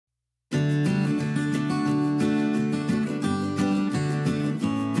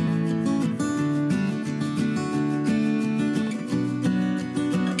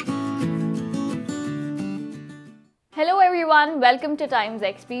Hello everyone, welcome to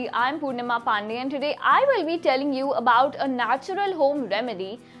TimesXP. I'm Purnima Pandey and today I will be telling you about a natural home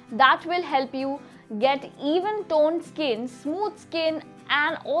remedy that will help you get even toned skin, smooth skin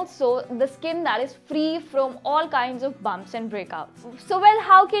and also the skin that is free from all kinds of bumps and breakouts. So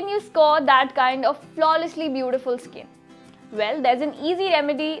how can you score that kind of flawlessly beautiful skin? Well, there's an easy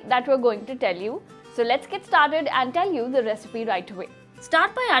remedy that we're going to tell you. So let's get started and tell you the recipe right away.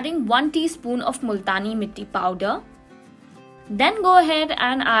 Start by adding 1 teaspoon of Multani Mitti powder. Then go ahead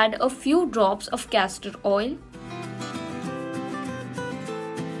and add a few drops of castor oil.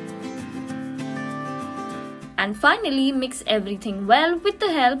 And finally mix everything well with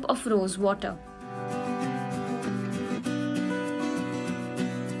the help of rose water.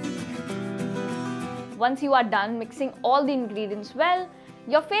 Once you are done mixing all the ingredients well,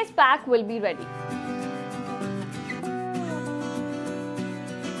 your face pack will be ready.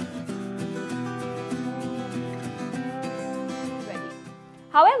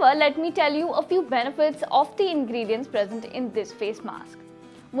 However, let me tell you a few benefits of the ingredients present in this face mask.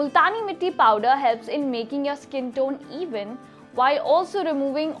 Multani Mitti powder helps in making your skin tone even while also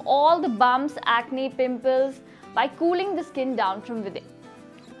removing all the bumps, acne, pimples by cooling the skin down from within.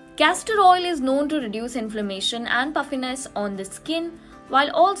 Castor oil is known to reduce inflammation and puffiness on the skin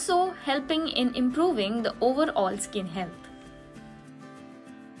while also helping in improving the overall skin health.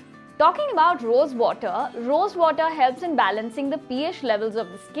 Talking about rose water helps in balancing the pH levels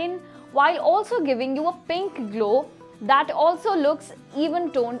of the skin while also giving you a pink glow that also looks even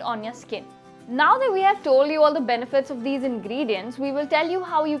toned on your skin. Now that we have told you all the benefits of these ingredients, we will tell you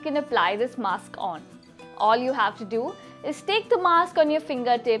how you can apply this mask on. All you have to do is take the mask on your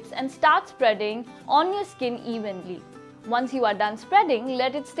fingertips and start spreading on your skin evenly. Once you are done spreading,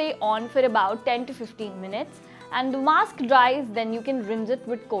 let it stay on for about 10 to 15 minutes. And the mask dries, then you can rinse it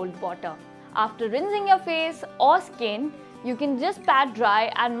with cold water. After rinsing your face or skin, you can just pat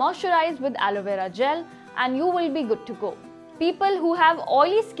dry and moisturize with aloe vera gel and you will be good to go. People who have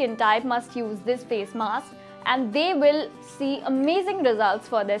oily skin type must use this face mask and they will see amazing results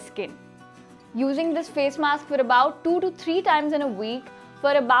for their skin. Using this face mask for about 2 to 3 times in a week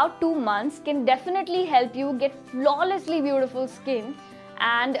for about 2 months can definitely help you get flawlessly beautiful skin.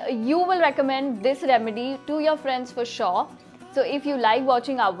 And you will recommend this remedy to your friends for sure. So if you like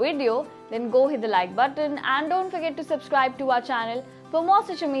watching our video, then go hit the like button and don't forget to subscribe to our channel for more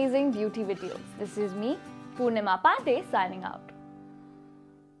such amazing beauty videos. This is me, Purnima Pandey, signing out.